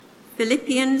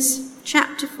Philippians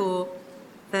chapter 4,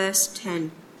 verse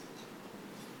 10.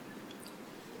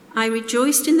 I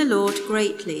rejoiced in the Lord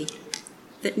greatly,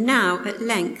 that now at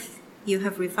length you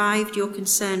have revived your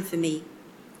concern for me.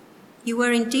 You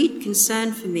were indeed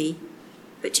concerned for me,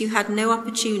 but you had no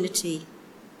opportunity.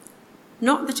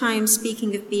 Not that I am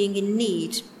speaking of being in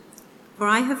need, for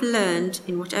I have learned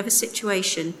in whatever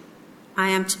situation I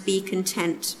am to be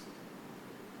content.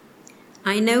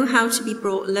 I know how to be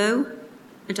brought low,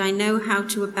 and I know how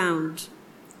to abound.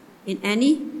 In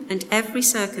any and every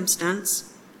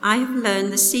circumstance, I have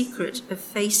learned the secret of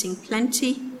facing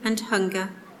plenty and hunger,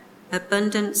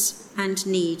 abundance and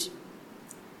need.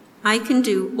 I can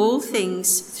do all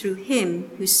things through him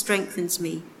who strengthens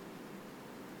me.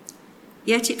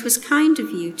 Yet it was kind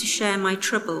of you to share my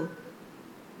trouble,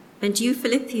 and you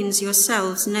Philippians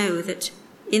yourselves know that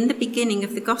in the beginning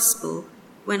of the gospel,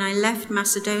 when I left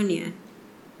Macedonia,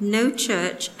 no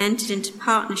church entered into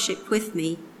partnership with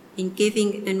me in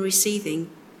giving and receiving,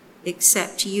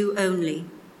 except you only.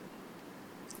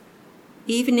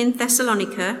 Even in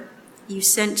Thessalonica, you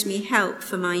sent me help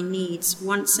for my needs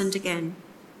once and again.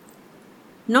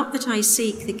 Not that I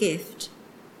seek the gift,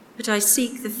 but I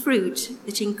seek the fruit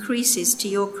that increases to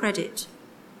your credit.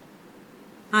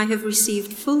 I have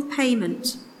received full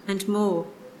payment and more.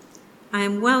 I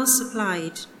am well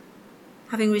supplied,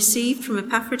 having received from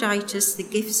Epaphroditus the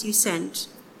gifts you sent,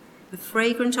 a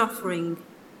fragrant offering,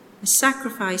 a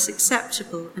sacrifice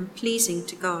acceptable and pleasing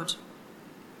to God.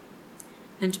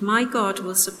 And my God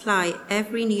will supply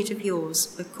every need of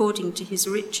yours according to his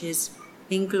riches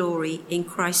in glory in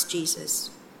Christ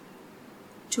Jesus.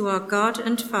 To our God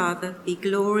and Father be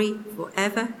glory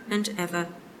forever and ever.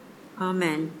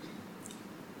 Amen.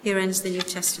 Here ends the New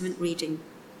Testament reading.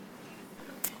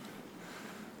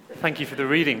 Thank you for the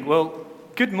reading. Well,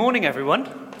 good morning, everyone.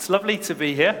 It's lovely to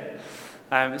be here.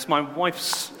 It's my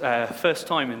wife's first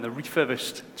time in the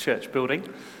refurbished church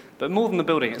building. But more than the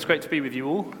building, it's great to be with you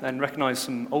all and recognise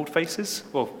some old faces,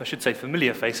 well, I should say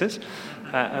familiar faces,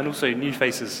 and also new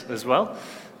faces as well.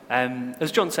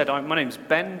 As John said, my name's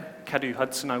Ben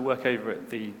Cadu-Hudson. I work over at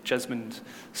the Jesmond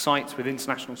site with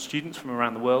international students from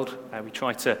around the world. We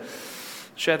try to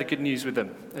share the good news with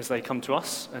them as they come to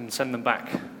us and send them back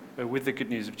with the good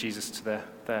news of Jesus to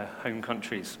their home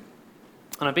countries.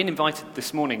 And I've been invited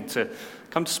this morning to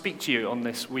come to speak to you on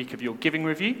this week of your giving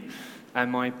review.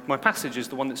 And my passage is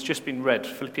the one that's just been read,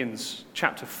 Philippians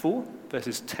chapter 4,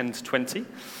 verses 10 to 20.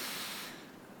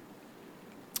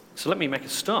 So let me make a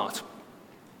start.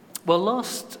 Well,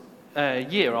 last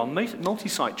year, our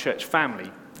multi-site church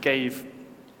family gave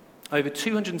over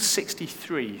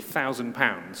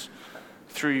 £263,000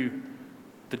 through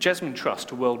the Jesmond Trust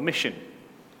to World Mission.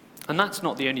 And that's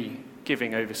not the only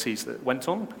giving overseas that went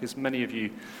on, because many of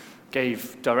you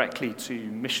gave directly to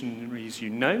missionaries you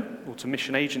know, or to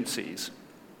mission agencies.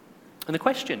 And the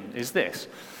question is this: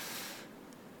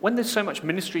 when there's so much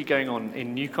ministry going on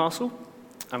in Newcastle,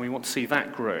 and we want to see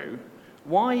that grow,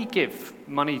 why give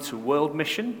money to World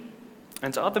Mission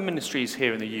and to other ministries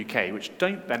here in the UK which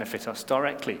don't benefit us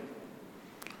directly?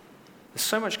 There's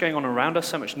so much going on around us,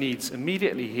 so much needs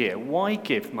immediately here. Why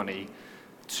give money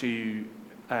to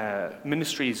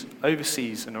ministries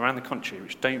overseas and around the country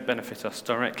which don't benefit us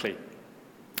directly?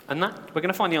 And that we're going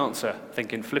to find the answer, I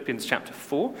think, in Philippians chapter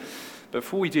 4. But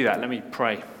before we do that, let me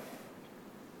pray.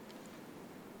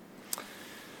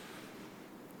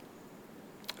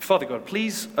 Father God,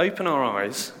 please open our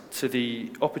eyes to the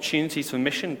opportunities for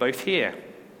mission both here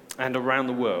and around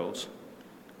the world,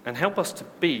 and help us to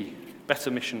be better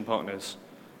mission partners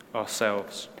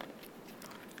ourselves.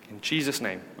 In Jesus'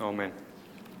 name, amen.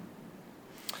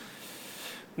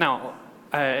 Now,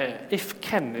 if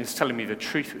Ken is telling me the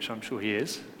truth, which I'm sure he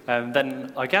is,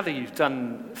 then I gather you've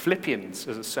done Philippians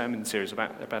as a sermon series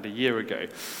about a year ago.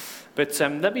 But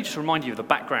let me just remind you of the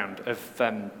background of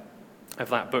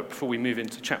that book before we move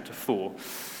into chapter 4.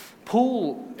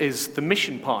 Paul is the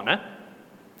mission partner,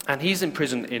 and he's in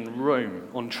prison in Rome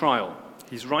on trial.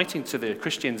 He's writing to the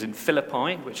Christians in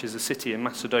Philippi, which is a city in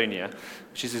Macedonia,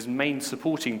 which is his main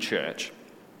supporting church.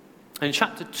 And in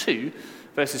chapter 2,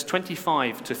 verses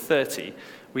 25 to 30,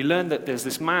 we learn that there's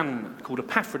this man called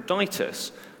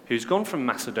Epaphroditus who's gone from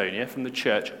Macedonia, from the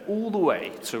church, all the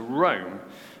way to Rome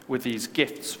with these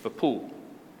gifts for Paul.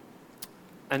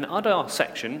 And at our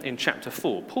section in chapter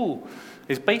 4, Paul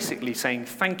is basically saying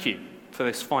thank you for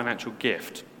this financial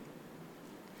gift.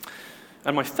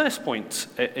 And my first point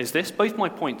is this. Both my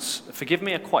points, forgive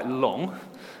me, are quite long,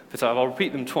 but I'll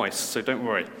repeat them twice, so don't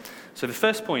worry. So the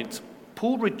first point,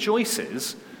 Paul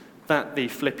rejoices that the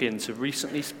Philippians have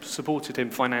recently supported him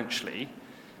financially,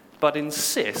 but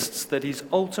insists that he's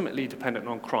ultimately dependent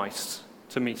on Christ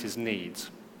to meet his needs.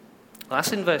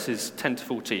 That's in verses 10 to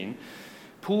 14.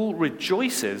 Paul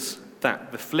rejoices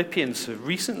that the Philippians have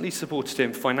recently supported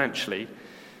him financially,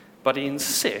 but he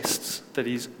insists that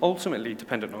he's ultimately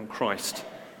dependent on Christ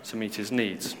to meet his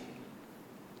needs.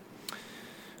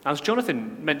 As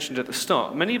Jonathan mentioned at the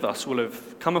start, many of us will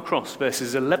have come across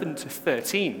verses 11 to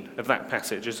 13 of that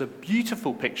passage as a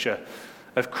beautiful picture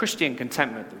of Christian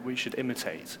contentment that we should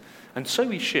imitate. And so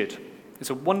we should. It's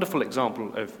a wonderful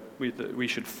example that we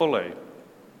should follow.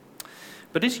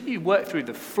 But as you work through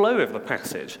the flow of the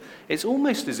passage, it's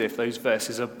almost as if those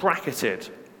verses are bracketed,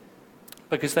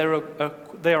 because they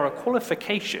are a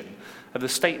qualification of the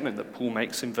statement that Paul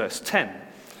makes in verse 10.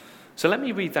 So let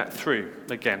me read that through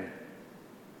again.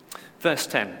 Verse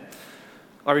 10,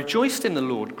 I rejoiced in the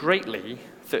Lord greatly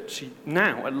that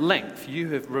now at length you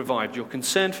have revived your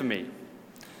concern for me.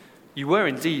 You were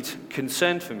indeed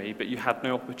concerned for me, but you had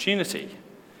no opportunity.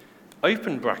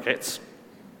 Open brackets,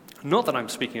 not that I'm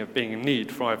speaking of being in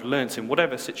need, for I've learnt in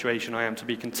whatever situation I am to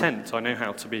be content. I know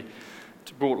how to be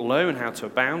brought low and how to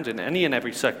abound in any and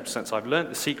every circumstance. I've learnt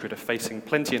the secret of facing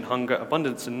plenty and hunger,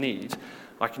 abundance and need.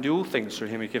 I can do all things through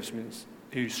him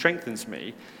who strengthens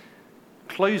me.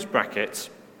 Close brackets,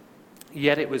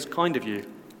 yet it was kind of you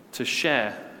to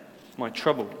share my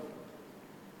trouble.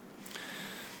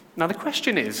 Now the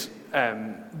question is,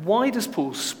 why does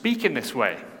Paul speak in this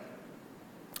way?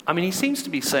 I mean, he seems to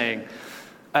be saying,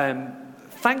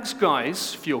 thanks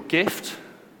guys for your gift,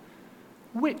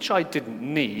 which I didn't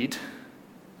need,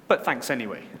 but thanks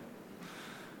anyway.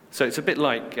 So it's a bit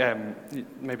like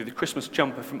maybe the Christmas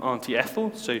jumper from Auntie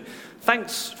Ethel. So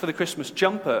thanks for the Christmas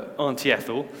jumper, Auntie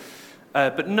Ethel,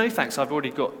 but no thanks, I've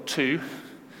already got 2,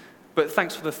 but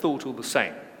thanks for the thought all the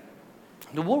same.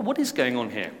 Now, what is going on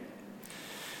here?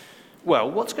 Well,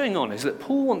 what's going on is that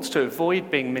Paul wants to avoid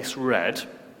being misread,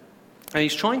 and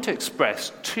he's trying to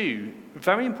express 2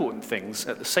 very important things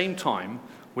at the same time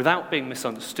without being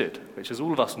misunderstood, which, as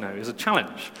all of us know, is a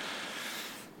challenge.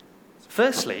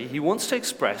 Firstly, he wants to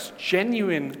express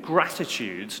genuine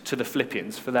gratitude to the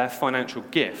Philippians for their financial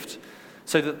gift,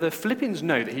 so that the Philippians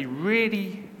know that he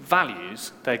really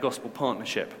values their gospel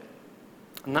partnership.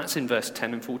 And that's in verse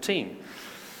 10 and 14.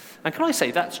 And can I say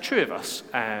that's true of us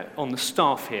on the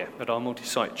staff here at our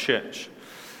multi-site church.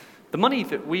 The money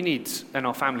that we need and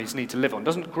our families need to live on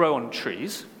doesn't grow on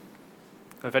trees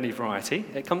of any variety.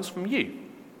 It comes from you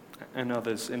and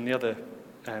others in the other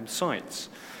sites.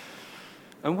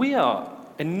 And we are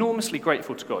enormously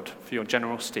grateful to God for your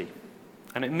generosity.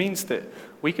 And it means that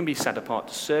we can be set apart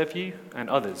to serve you and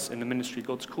others in the ministry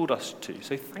God's called us to.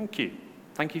 So thank you.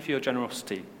 Thank you for your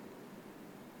generosity.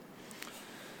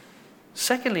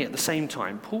 Secondly, at the same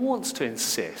time, Paul wants to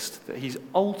insist that he's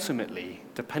ultimately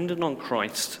dependent on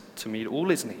Christ to meet all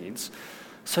his needs,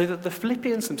 so that the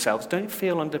Philippians themselves don't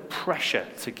feel under pressure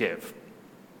to give.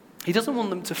 He doesn't want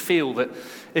them to feel that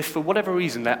if for whatever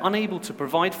reason they're unable to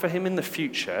provide for him in the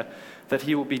future, that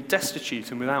he will be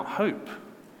destitute and without hope.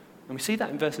 And we see that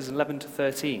in verses 11 to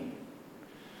 13.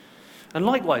 And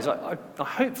likewise, I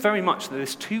hope very much that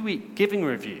this 2-week giving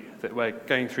review that we're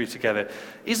going through together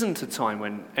isn't a time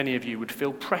when any of you would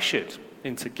feel pressured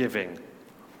into giving.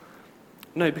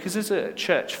 No, because as a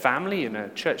church family and a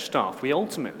church staff, we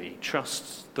ultimately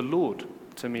trust the Lord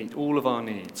to meet all of our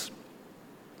needs.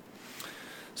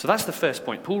 So that's the first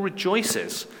point. Paul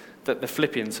rejoices that the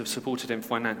Philippians have supported him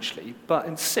financially, but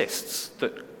insists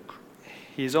that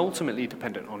he is ultimately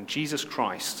dependent on Jesus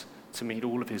Christ to meet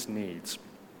all of his needs.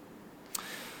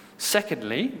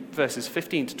 Secondly, verses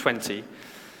 15 to 20,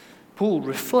 Paul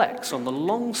reflects on the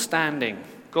long-standing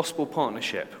gospel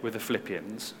partnership with the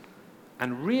Philippians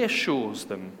and reassures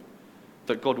them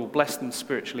that God will bless them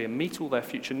spiritually and meet all their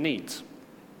future needs.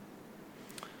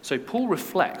 So Paul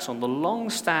reflects on the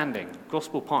long-standing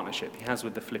gospel partnership he has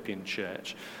with the Philippian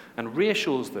church and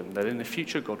reassures them that in the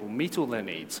future God will meet all their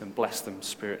needs and bless them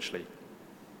spiritually.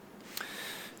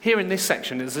 Here in this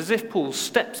section, it's as if Paul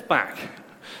steps back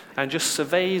and just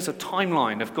surveys a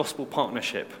timeline of gospel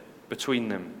partnership between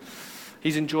them.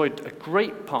 He's enjoyed a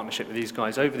great partnership with these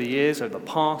guys over the years, over the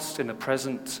past, in the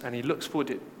present, and he looks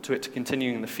forward to it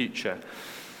continuing in the future.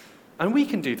 And we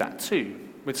can do that too,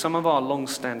 with some of our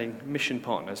long-standing mission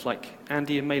partners, like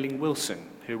Andy and Mailing Wilson,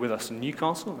 who are with us in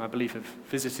Newcastle, and I believe have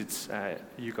visited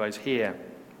you guys here.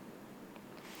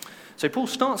 So Paul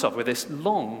starts off with this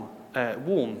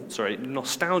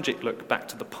nostalgic look back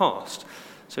to the past.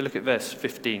 So look at verse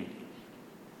 15.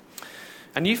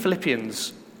 And you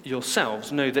Philippians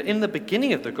yourselves know that in the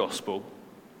beginning of the gospel,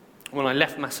 when I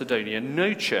left Macedonia,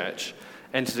 no church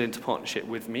entered into partnership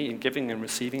with me in giving and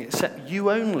receiving except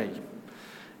you only.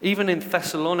 Even in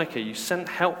Thessalonica, you sent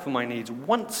help for my needs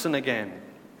once and again.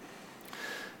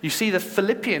 You see, the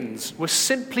Philippians were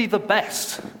simply the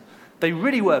best. They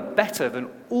really were better than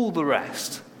all the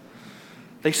rest.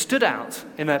 They stood out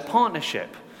in their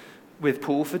partnership with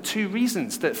Paul for two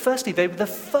reasons. That firstly, they were the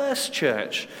first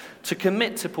church to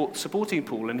commit to supporting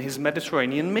Paul in his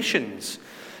Mediterranean missions.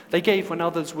 They gave when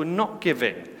others were not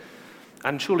giving.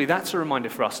 And surely that's a reminder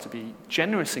for us to be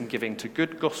generous in giving to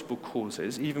good gospel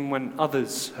causes, even when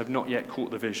others have not yet caught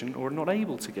the vision or are not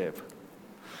able to give.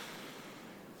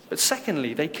 But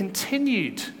secondly, they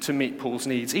continued to meet Paul's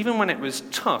needs. Even when it was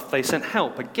tough, they sent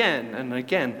help again and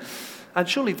again. And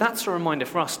surely that's a reminder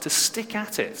for us to stick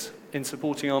at it in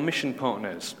supporting our mission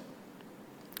partners.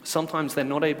 Sometimes they're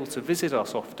not able to visit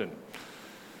us often.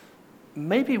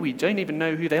 Maybe we don't even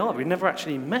know who they are. We've never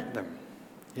actually met them.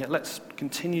 Yet let's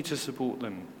continue to support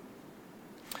them.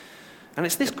 And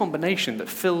it's this combination that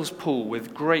fills Paul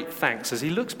with great thanks as he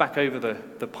looks back over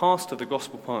the past of the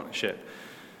gospel partnership,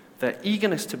 their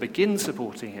eagerness to begin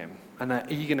supporting him and their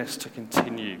eagerness to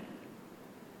continue.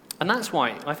 And that's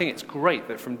why I think it's great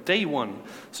that from day one,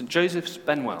 St. Joseph's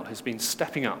Benwell has been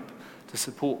stepping up to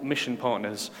support mission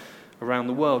partners around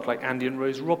the world, like Andy and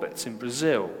Rose Roberts in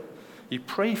Brazil. You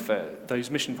pray for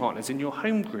those mission partners in your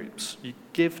home groups. You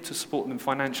give to support them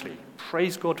financially.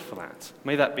 Praise God for that.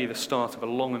 May that be the start of a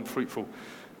long and fruitful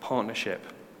partnership.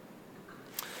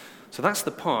 So that's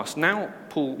the past. Now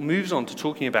Paul moves on to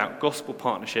talking about gospel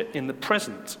partnership in the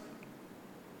present.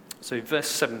 So verse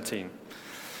 17.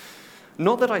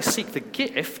 Not that I seek the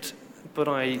gift, but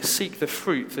I seek the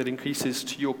fruit that increases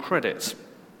to your credit.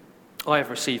 I have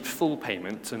received full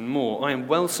payment and more. I am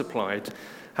well supplied,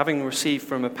 having received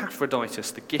from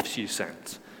Epaphroditus the gifts you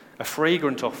sent, a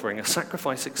fragrant offering, a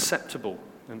sacrifice acceptable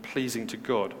and pleasing to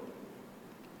God.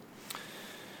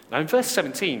 Now in verse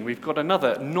 17, we've got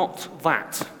another not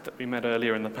that we met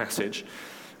earlier in the passage,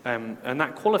 and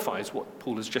that qualifies what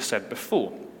Paul has just said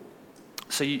before.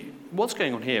 So what's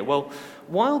going on here? Well,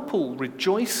 while Paul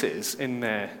rejoices in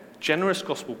their generous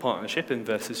gospel partnership in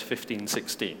verses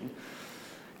 15-16,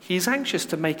 he's anxious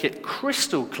to make it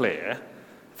crystal clear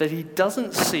that he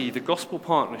doesn't see the gospel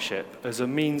partnership as a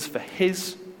means for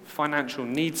his financial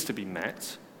needs to be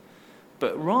met,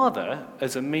 but rather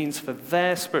as a means for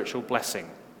their spiritual blessing.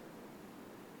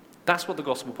 That's what the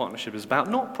gospel partnership is about,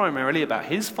 not primarily about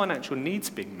his financial needs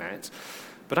being met,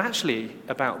 but actually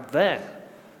about them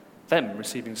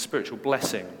receiving spiritual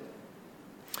blessing.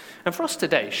 And for us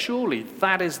today, surely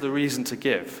that is the reason to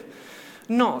give.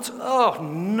 Not,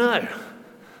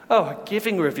 a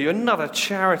giving review, another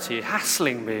charity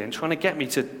hassling me and trying to get me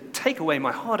to take away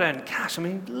my hard-earned cash. I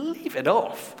mean, leave it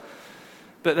off.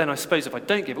 But then I suppose if I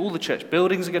don't give, all the church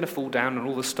buildings are going to fall down and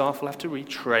all the staff will have to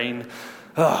retrain.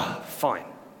 Fine.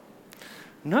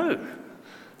 No.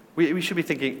 We should be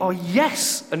thinking,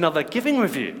 yes, another giving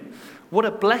review. What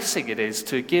a blessing it is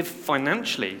to give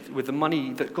financially with the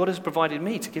money that God has provided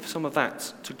me, to give some of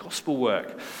that to gospel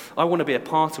work. I want to be a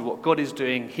part of what God is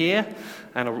doing here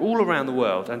and all around the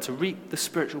world and to reap the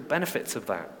spiritual benefits of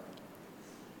that.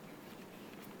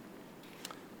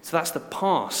 So that's the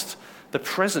past, the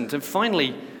present, and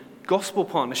finally, gospel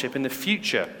partnership in the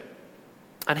future.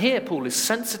 And here Paul is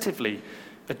sensitively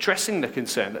addressing the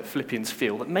concern that Philippians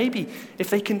feel that maybe if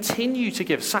they continue to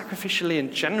give sacrificially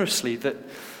and generously, that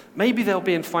maybe they'll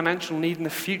be in financial need in the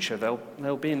future.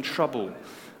 They'll be in trouble.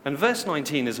 And verse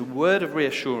 19 is a word of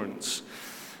reassurance.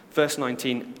 Verse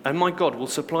 19, and my God will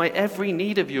supply every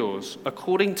need of yours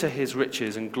according to his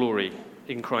riches and glory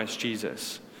in Christ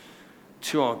Jesus.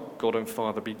 To our God and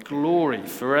Father be glory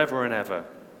forever and ever.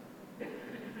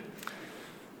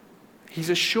 He's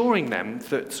assuring them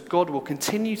that God will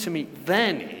continue to meet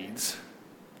their needs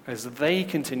as they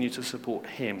continue to support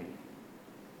him.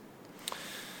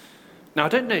 Now, I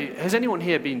don't know, has anyone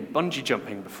here been bungee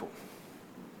jumping before?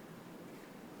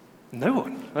 No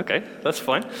one? Okay, that's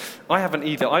fine. I haven't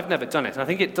either. I've never done it. I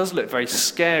think it does look very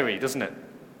scary, doesn't it?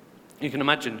 You can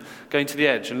imagine going to the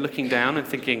edge and looking down and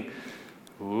thinking,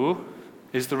 ooh,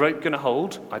 is the rope going to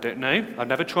hold? I don't know. I've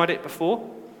never tried it before.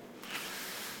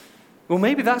 Well,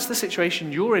 maybe that's the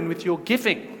situation you're in with your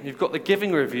giving. You've got the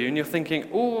giving review and you're thinking,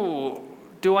 oh,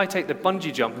 do I take the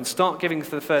bungee jump and start giving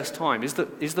for the first time? Is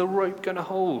the rope going to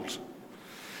hold?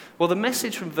 Well, the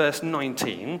message from verse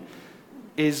 19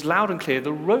 is loud and clear.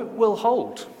 The rope will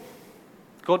hold.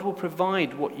 God will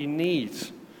provide what you need.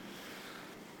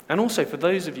 And also for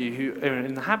those of you who are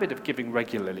in the habit of giving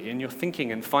regularly and you're thinking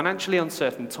in financially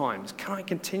uncertain times, can I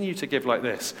continue to give like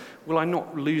this? Will I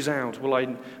not lose out? Will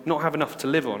I not have enough to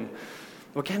live on?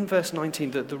 Well, again, verse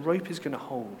 19, that the rope is going to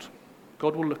hold.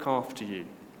 God will look after you.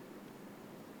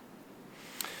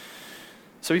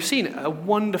 So we've seen a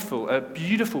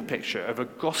beautiful picture of a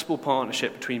gospel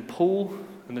partnership between Paul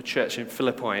and the church in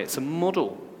Philippi. It's a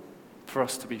model for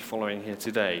us to be following here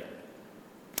today.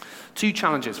 Two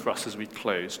challenges for us as we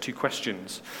close, two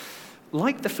questions.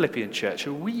 Like the Philippian church,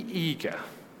 are we eager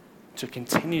to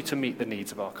continue to meet the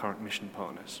needs of our current mission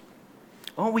partners?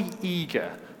 Are we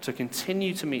eager to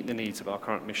continue to meet the needs of our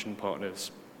current mission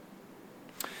partners?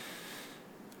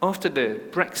 After the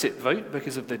Brexit vote,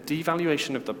 because of the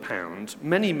devaluation of the pound,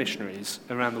 many missionaries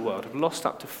around the world have lost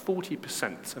up to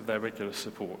 40% of their regular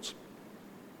support.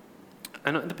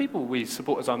 And the people we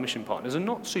support as our mission partners are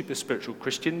not super spiritual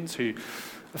Christians who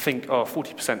think,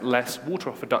 40% less, water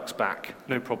off a duck's back,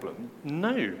 no problem.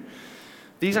 No.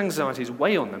 These anxieties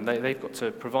weigh on them. They've got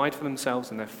to provide for themselves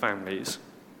and their families.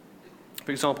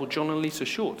 For example, John and Lisa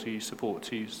Short, who you support,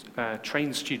 who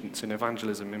train students in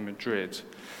evangelism in Madrid.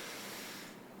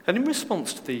 And in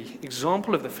response to the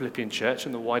example of the Philippian church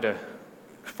and the wider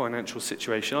financial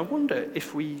situation, I wonder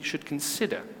if we should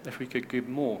consider if we could give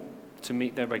more to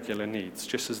meet their regular needs,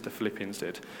 just as the Philippians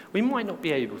did. We might not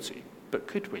be able to, but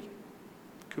could we?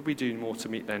 Could we do more to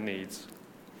meet their needs?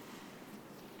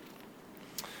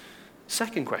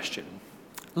 Second question,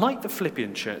 like the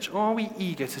Philippian church, are we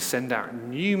eager to send out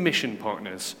new mission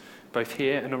partners, both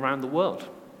here and around the world?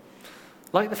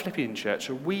 Like the Philippian church,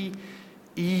 are we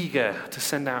eager to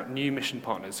send out new mission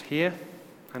partners here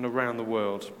and around the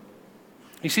world?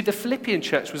 You see, the Philippian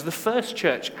church was the first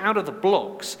church out of the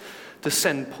blocks to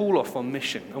send Paul off on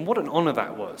mission, and what an honor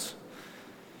that was.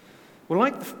 Well,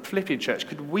 like the Philippian church,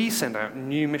 could we send out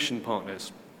new mission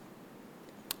partners?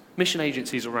 Mission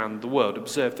agencies around the world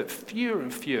observe that fewer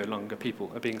and fewer younger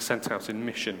people are being sent out in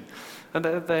mission, and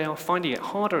that they are finding it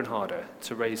harder and harder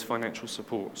to raise financial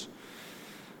support.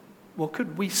 Well,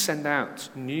 could we send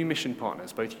out new mission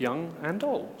partners, both young and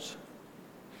old?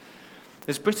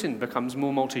 As Britain becomes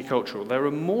more multicultural, there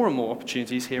are more and more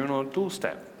opportunities here on our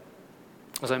doorstep.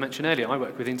 As I mentioned earlier, I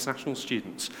work with international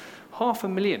students.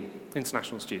 500,000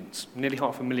 international students, nearly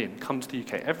 500,000, come to the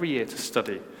UK every year to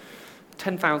study.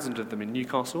 10,000 of them in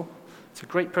Newcastle. It's a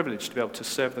great privilege to be able to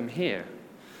serve them here.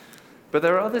 But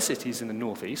there are other cities in the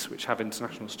northeast which have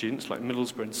international students, like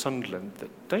Middlesbrough and Sunderland, that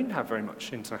don't have very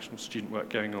much international student work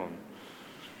going on.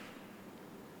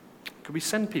 Could we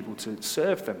send people to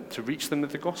serve them, to reach them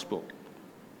with the gospel?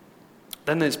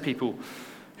 Then there's people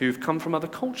who've come from other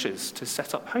cultures to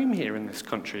set up home here in this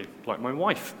country, like my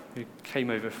wife, who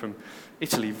came over from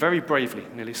Italy very bravely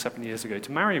nearly 7 years ago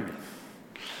to marry me.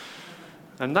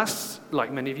 And that's,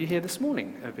 like many of you here this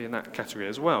morning, would be in that category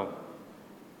as well.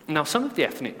 Now, some of the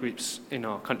ethnic groups in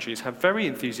our countries have very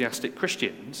enthusiastic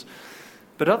Christians,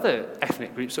 but other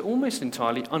ethnic groups are almost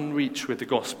entirely unreached with the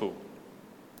gospel.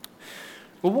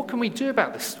 Well, what can we do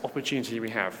about this opportunity we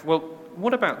have? Well,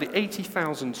 what about the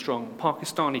 80,000 strong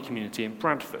Pakistani community in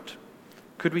Bradford?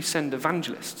 Could we send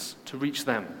evangelists to reach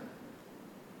them?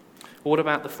 Or what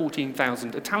about the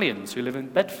 14,000 Italians who live in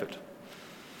Bedford?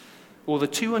 Or the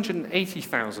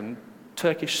 280,000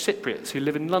 Turkish Cypriots who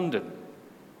live in London?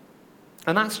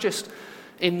 And that's just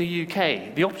in the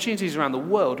UK. The opportunities around the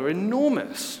world are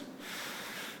enormous.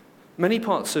 Many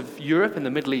parts of Europe and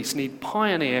the Middle East need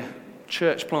pioneer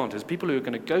church planters, people who are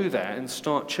going to go there and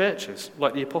start churches,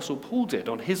 like the Apostle Paul did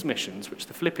on his missions, which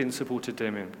the Philippians supported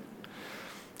him in.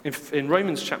 In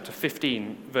Romans chapter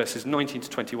 15, verses 19 to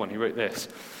 21, he wrote this: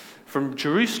 "From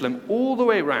Jerusalem all the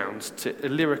way round to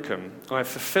Illyricum, I have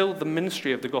fulfilled the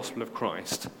ministry of the gospel of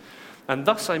Christ, and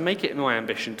thus I make it my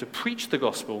ambition to preach the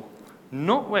gospel,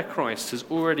 not where Christ has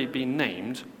already been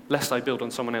named, lest I build on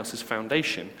someone else's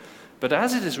foundation, but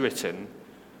as it is written,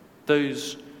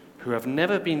 those who have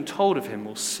never been told of him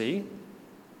will see,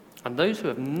 and those who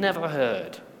have never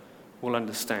heard will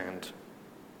understand."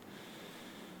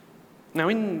 Now,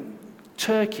 in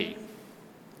Turkey,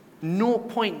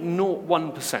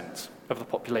 0.01% of the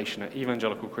population are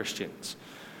evangelical Christians.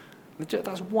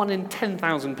 That's 1 in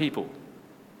 10,000 people.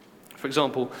 For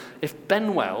example, if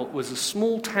Benwell was a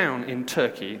small town in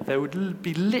Turkey, there would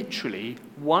be literally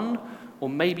 1 or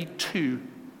maybe 2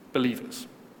 believers.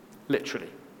 Literally.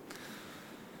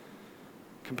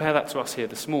 Compare that to us here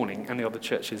this morning and the other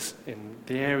churches in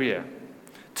the area.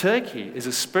 Turkey is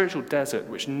a spiritual desert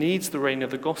which needs the reign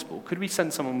of the gospel. Could we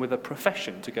send someone with a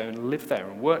profession to go and live there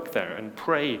and work there and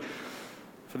pray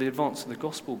for the advance of the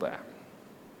gospel there?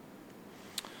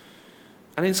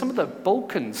 And in some of the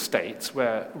Balkan states,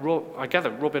 where I gather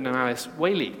Robin and Alice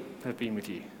Whaley have been with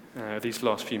you these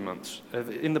last few months,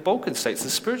 in the Balkan states, the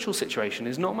spiritual situation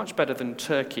is not much better than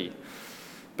Turkey.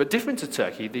 But different to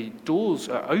Turkey, the doors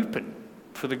are open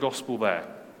for the gospel there.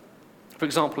 For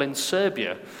example, in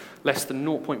Serbia, less than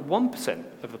 0.1%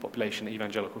 of the population are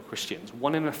evangelical Christians,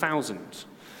 1 in 1,000.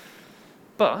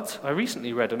 But I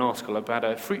recently read an article about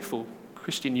a fruitful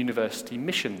Christian University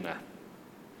mission there.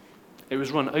 It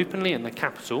was run openly in the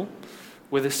capital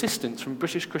with assistance from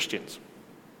British Christians.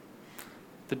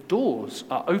 The doors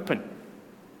are open.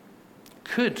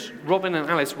 Could Robin and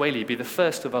Alice Whaley be the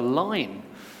first of a line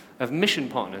of mission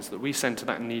partners that we send to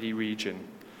that needy region?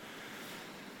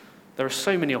 There are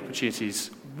so many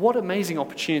opportunities. What amazing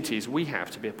opportunities we have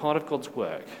to be a part of God's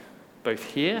work, both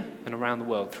here and around the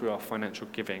world through our financial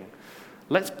giving.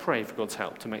 Let's pray for God's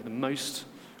help to make the most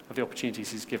of the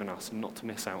opportunities he's given us and not to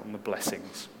miss out on the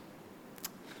blessings.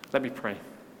 Let me pray.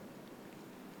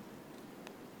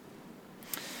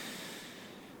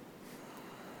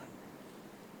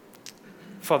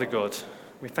 Father God,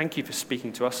 we thank you for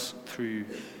speaking to us through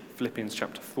Philippians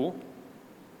chapter 4.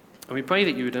 And we pray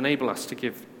that you would enable us to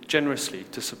give generously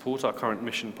to support our current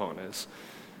mission partners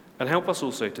and help us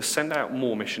also to send out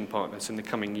more mission partners in the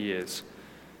coming years.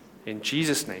 In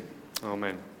Jesus' name,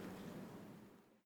 amen.